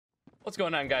What's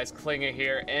going on, guys? Klinger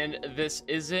here, and this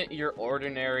isn't your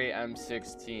ordinary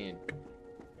M16.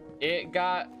 It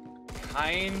got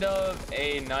kind of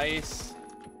a nice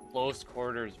close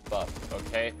quarters buff,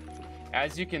 okay?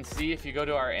 As you can see, if you go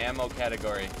to our ammo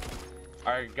category,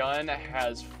 our gun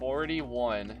has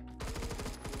 41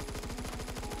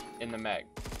 in the mag.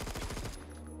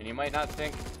 And you might not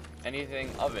think anything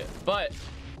of it, but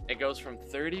it goes from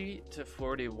 30 to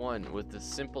 41 with the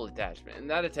simple attachment, and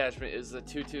that attachment is the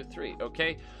 223.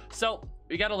 Okay, so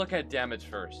we got to look at damage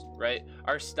first, right?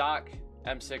 Our stock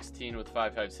M16 with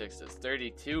 5.56 is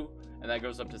 32, and that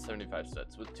goes up to 75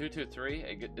 studs. With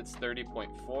 223, it's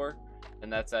 30.4,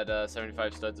 and that's at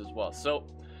 75 studs as well. So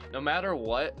no matter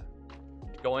what,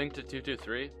 going to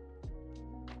 223,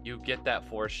 you get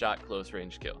that 4-shot close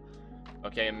range kill.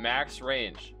 Okay, max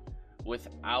range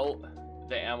without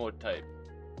the ammo type.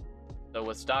 So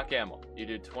with stock ammo, you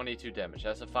do 22 damage.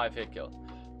 That's a 5-hit kill.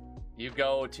 You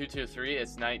go 223,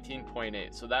 it's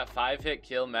 19.8. So that 5-hit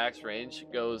kill max range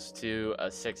goes to a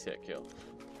 6-hit kill.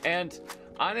 And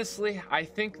honestly, I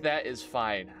think that is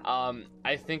fine.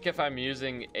 I think if I'm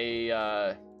using a,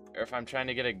 or if I'm trying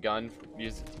to get a gun,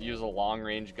 use a long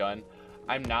range gun,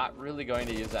 I'm not really going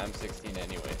to use the M16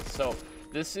 anyway. So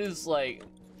this is like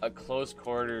a close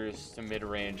quarters to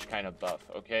mid-range kind of buff.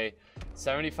 Okay,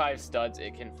 75 studs,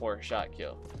 it can 4-shot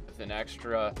kill with an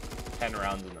extra 10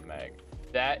 rounds in the mag.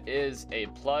 That is a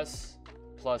plus.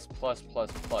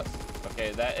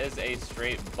 Okay, that is a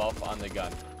straight buff on the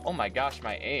gun. Oh my gosh,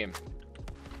 my aim.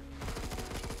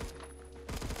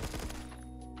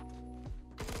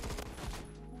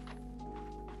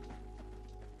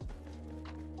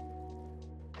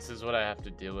 This is what I have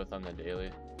to deal with on the daily.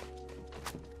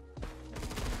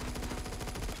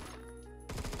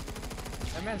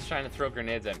 That man's trying to throw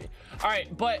grenades at me. All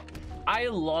right, but I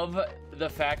love the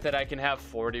fact that I can have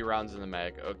 40 rounds in the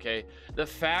mag, okay? The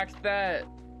fact that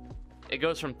it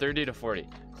goes from 30 to 40.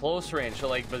 Close range, so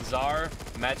like Bazaar,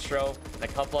 Metro, and a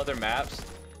couple other maps.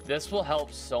 This will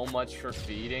help so much for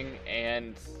feeding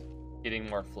and getting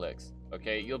more flicks,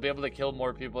 okay? You'll be able to kill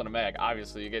more people in a mag.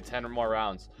 Obviously, you get 10 or more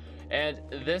rounds. And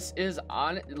this is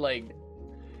on, like,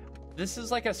 this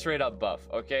is like a straight up buff,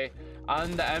 okay?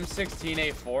 On the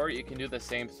M16A4, you can do the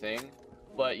same thing,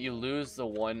 but you lose the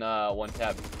one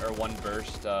tap or one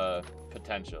burst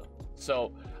potential.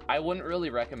 So I wouldn't really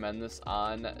recommend this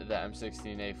on the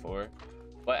M16A4,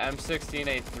 but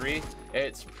M16A3,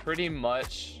 it's pretty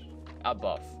much a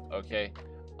buff, okay?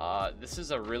 This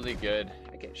is a really good.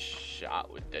 I get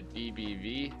shot with the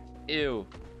DBV. Ew.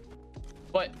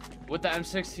 But with the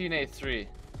M16A3,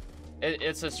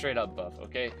 it's a straight up buff,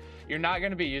 okay? You're not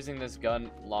going to be using this gun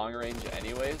long range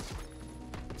anyways,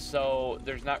 so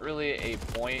there's not really a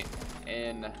point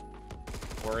in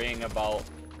worrying about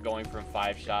going from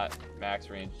 5-shot max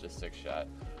range to 6-shot.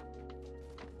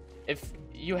 If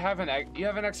you have an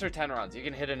extra 10 rounds, you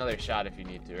can hit another shot if you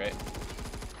need to, right?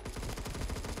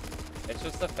 It's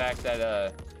just the fact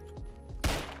that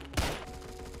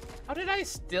how did I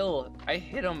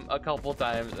hit him a couple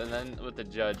times and then with the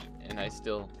judge and I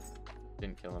still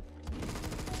didn't kill him.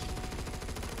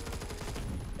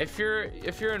 If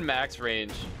you're in max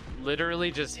range,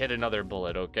 literally just hit another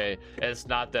bullet, okay? It's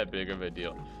not that big of a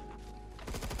deal.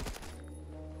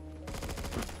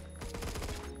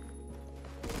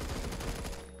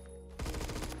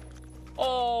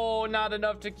 Oh, not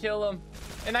enough to kill him.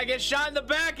 And I get shot in the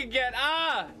back again.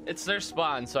 Ah! It's their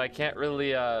spawn, so I can't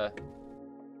really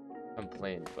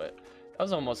complain, but that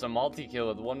was almost a multi-kill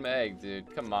with one mag,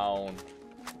 dude. Come on.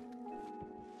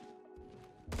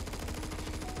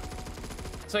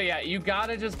 So yeah, you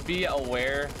gotta just be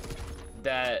aware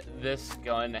that this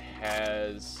gun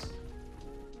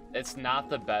it's not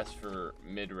the best for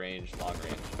mid-range, long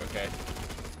range, okay?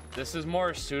 This is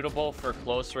more suitable for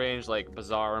close range like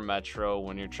Bazaar or Metro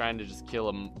when you're trying to just kill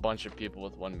a bunch of people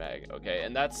with one mag, okay?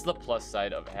 And that's the plus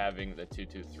side of having the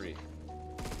 223. You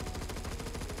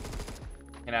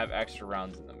can have extra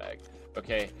rounds in the mag,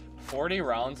 okay? 40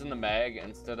 rounds in the mag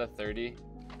instead of 30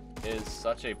 is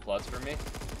such a plus for me.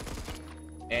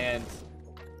 And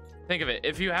think of it,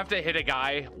 if you have to hit a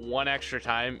guy one extra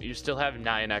time, you still have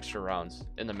 9 extra rounds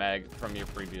in the mag from your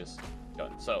previous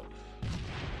gun. So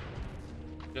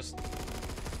just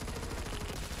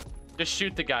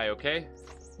shoot the guy, okay?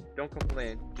 Don't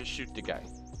complain, just shoot the guy,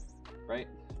 right?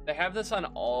 They have this on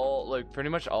all, like pretty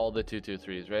much all the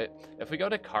 223s, right? If we go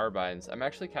to carbines, I'm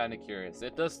actually kind of curious.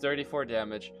 It does 34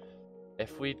 damage.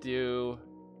 If we do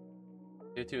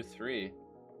 223, it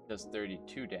does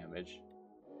 32 damage.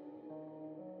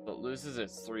 So it loses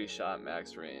its 3-shot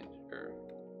max range, or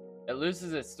It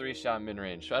loses its 3-shot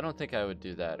mid-range, so I don't think I would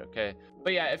do that, okay?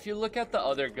 But yeah, if you look at the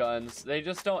other guns, they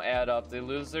just don't add up. They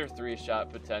lose their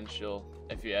 3-shot potential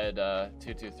if you add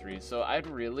 223. So I'd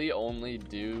really only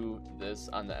do this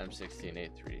on the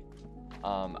M16A3.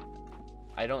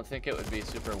 I don't think it would be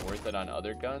super worth it on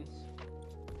other guns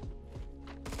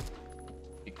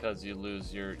because you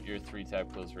lose your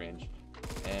 3-tap close range,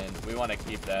 and we want to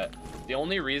keep that. The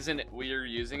only reason we're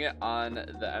using it on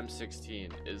the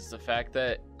M16 is the fact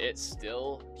that it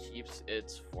still keeps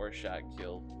its 4-shot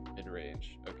kill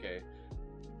mid-range. Okay,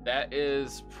 that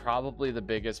is probably the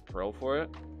biggest pro for it,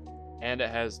 and it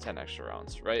has 10 extra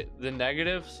rounds, right? The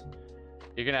negatives,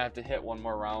 you're gonna have to hit one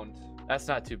more round. That's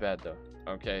not too bad though.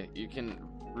 Okay, you can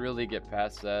really get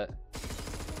past that.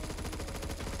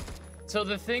 So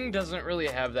the thing doesn't really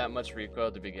have that much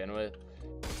recoil to begin with,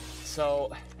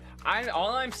 so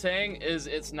all I'm saying is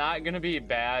it's not gonna be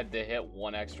bad to hit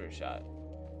one extra shot.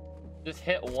 Just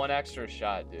hit one extra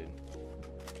shot, dude.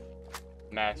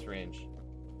 Max range,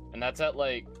 and that's at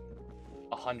like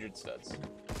 100 studs.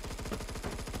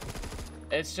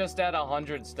 It's just at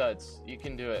 100 studs. You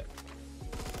can do it.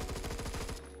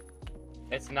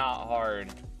 It's not hard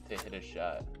to hit a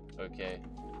shot. Okay,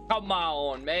 come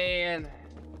on, man,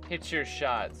 hit your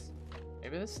shots.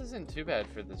 Maybe this isn't too bad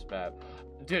for this map,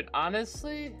 dude.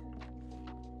 Honestly,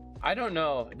 I don't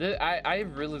know. I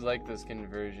really like this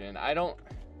conversion. I don't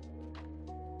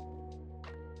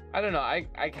know.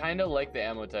 I kind of like the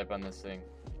ammo type on this thing.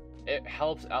 It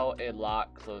helps out a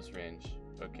lot close range.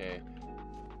 Okay,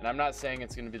 and I'm not saying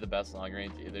it's gonna be the best long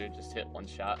range either. Just hit one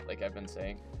shot like I've been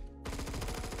saying.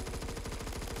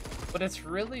 But it's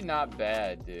really not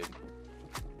bad, dude.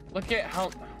 Look at how...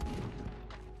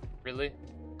 Really?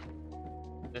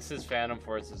 This is Phantom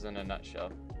Forces in a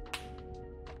nutshell.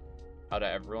 Out of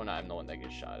everyone, I'm the one that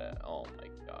gets shot at. Oh my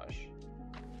gosh.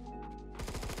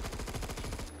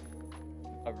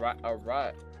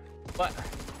 Alright. But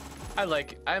I'm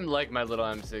like my little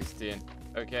M16,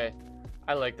 okay?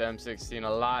 I like the M16 a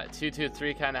lot.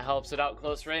 223 kind of helps it out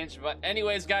close range. But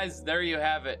anyways, guys, there you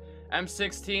have it.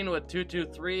 M16 with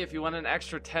 223. If you want an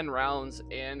extra 10 rounds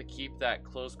and keep that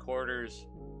close quarters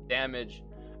damage,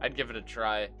 I'd give it a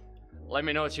try. Let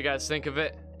me know what you guys think of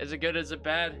it. Is it good? Is it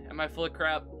bad? Am I full of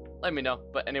crap? Let me know.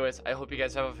 But anyways, I hope you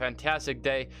guys have a fantastic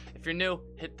day. If you're new,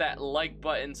 hit that like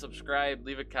button, subscribe,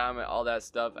 leave a comment, all that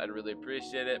stuff. I'd really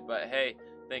appreciate it. But hey,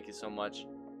 thank you so much.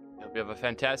 I hope you have a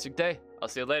fantastic day. I'll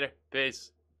see you later.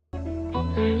 Peace.